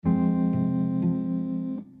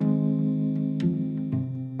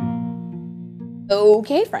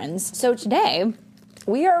Okay, friends, so today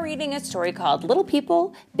we are reading a story called Little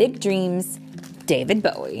People, Big Dreams, David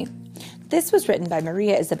Bowie. This was written by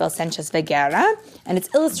Maria Isabel Sanchez-Vergara, and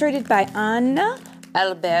it's illustrated by Ana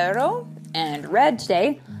Albero, and read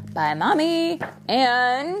today by Mommy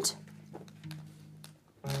and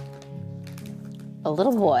a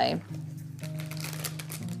little boy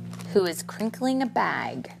who is crinkling a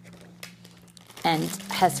bag and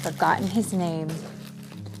has forgotten his name.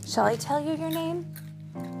 Shall I tell you your name?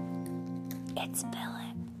 It's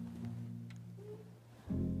Philip.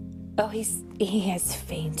 Oh, he has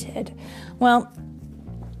fainted. Well,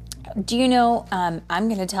 do you know, I'm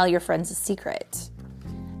going to tell your friends a secret.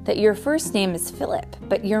 That your first name is Philip,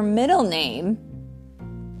 but your middle name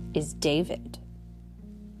is David.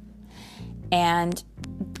 And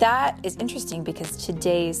that is interesting because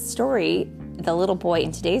today's story, the little boy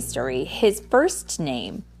in today's story, his first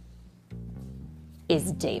name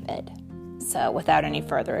is David. So without any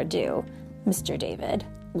further ado, Mr. David,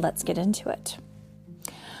 let's get into it.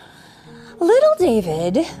 Little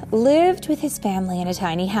David lived with his family in a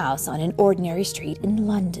tiny house on an ordinary street in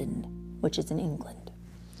London, which is in England.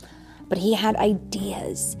 But he had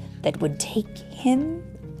ideas that would take him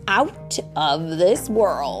out of this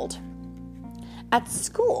world. At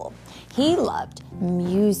school, he loved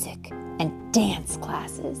music and dance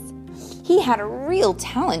classes. He had a real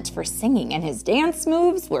talent for singing, and his dance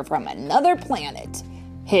moves were from another planet.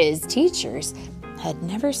 His teachers had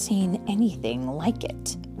never seen anything like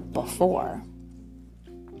it before.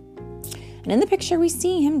 And in the picture, we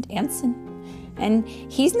see him dancing. And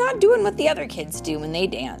he's not doing what the other kids do when they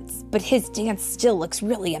dance, but his dance still looks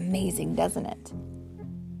really amazing, doesn't it?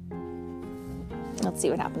 Let's see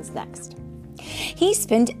what happens next. He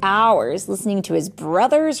spent hours listening to his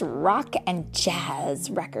brother's rock and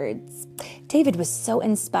jazz records. David was so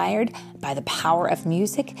inspired by the power of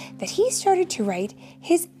music that he started to write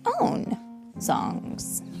his own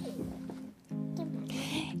songs.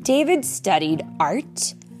 David studied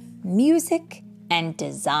art, music, and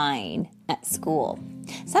design at school.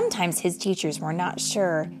 Sometimes his teachers were not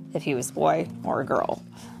sure if he was a boy or a girl,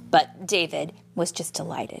 but David was just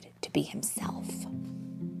delighted to be himself.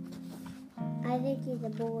 I think he's a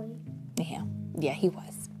boy. Yeah, he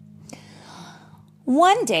was.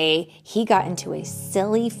 One day, he got into a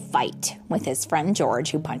silly fight with his friend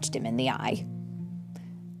George, who punched him in the eye.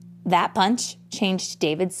 That punch changed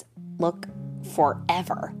David's look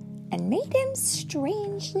forever and made him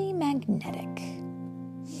strangely magnetic.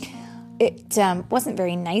 It wasn't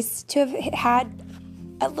very nice to have had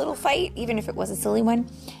a little fight, even if it was a silly one,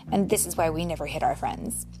 and this is why we never hit our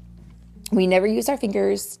friends. We never use our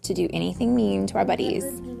fingers to do anything mean to our buddies.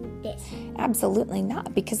 Absolutely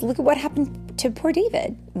not, because look at what happened to poor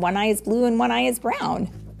David. One eye is blue and one eye is brown.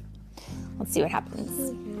 Let's see what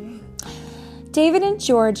happens. David and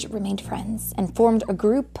George remained friends and formed a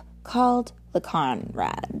group called the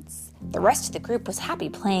Conrads. The rest of the group was happy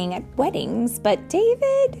playing at weddings, but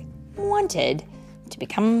David wanted to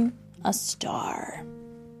become a star.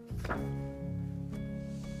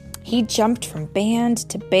 He jumped from band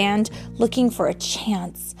to band looking for a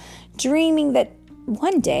chance, dreaming that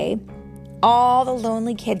one day all the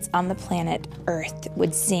lonely kids on the planet Earth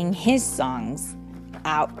would sing his songs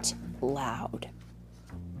out loud.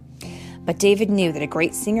 But David knew that a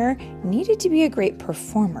great singer needed to be a great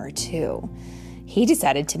performer too. He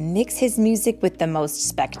decided to mix his music with the most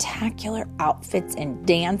spectacular outfits and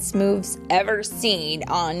dance moves ever seen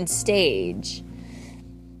on stage.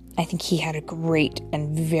 I think he had a great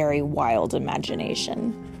and very wild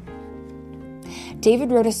imagination.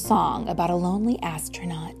 David wrote a song about a lonely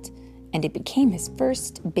astronaut, and it became his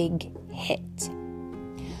first big hit.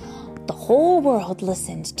 The whole world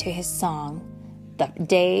listened to his song the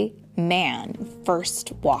day man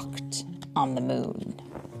first walked on the moon.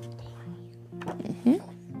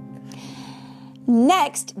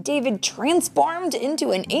 Next, David transformed into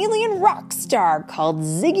an alien rock star called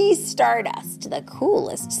Ziggy Stardust, the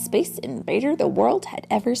coolest space invader the world had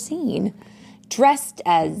ever seen. Dressed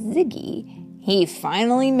as Ziggy, he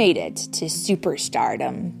finally made it to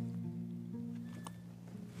superstardom.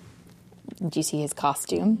 Did you see his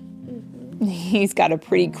costume? Mm-hmm. He's got a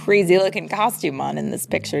pretty crazy looking costume on in this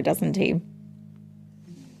picture, doesn't he? Do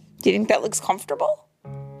you think that looks comfortable?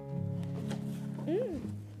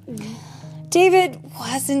 David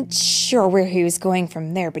wasn't sure where he was going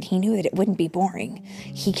from there, but he knew that it wouldn't be boring.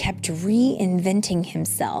 He kept reinventing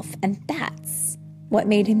himself, and that's what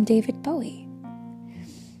made him David Bowie.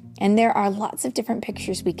 And there are lots of different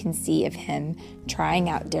pictures we can see of him trying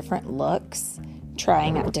out different looks,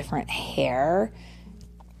 trying out different hair,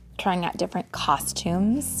 trying out different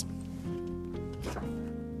costumes.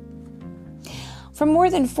 For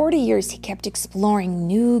more than 40 years, he kept exploring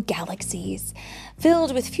new galaxies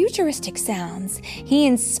filled with futuristic sounds. He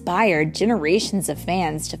inspired generations of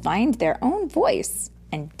fans to find their own voice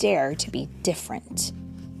and dare to be different.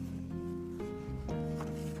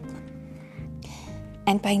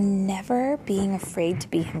 And by never being afraid to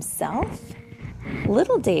be himself,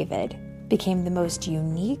 little David became the most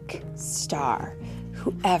unique star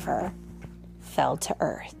who ever fell to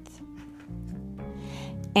earth.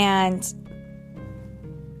 And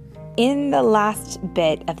in the last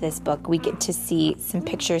bit of this book, we get to see some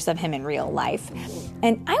pictures of him in real life.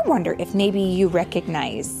 And I wonder if maybe you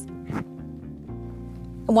recognize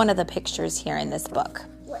one of the pictures here in this book.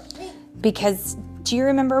 Because do you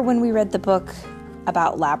remember when we read the book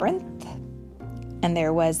about Labyrinth? And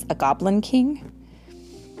there was a Goblin King?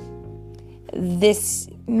 This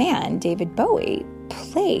man, David Bowie,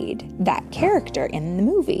 played that character in the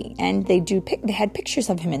movie. And they had pictures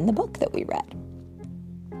of him in the book that we read.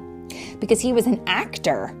 Because he was an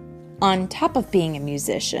actor on top of being a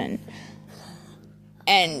musician.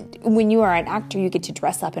 And when you are an actor, you get to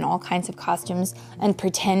dress up in all kinds of costumes and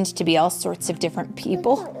pretend to be all sorts of different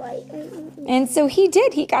people. And so he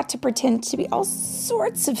did. He got to pretend to be all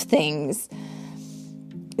sorts of things.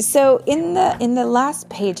 So in the last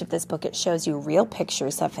page of this book, it shows you real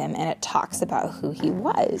pictures of him, and it talks about who he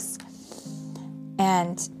was.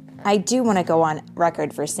 And I do want to go on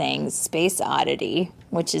record for saying Space Oddity,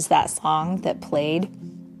 which is that song that played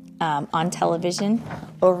on television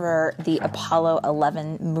over the Apollo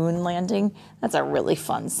 11 moon landing. That's a really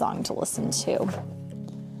fun song to listen to.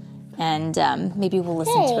 And maybe we'll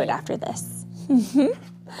listen to it after this.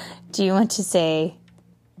 Do you want to say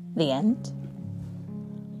the end?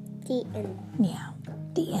 The end. Yeah,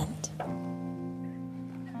 the end.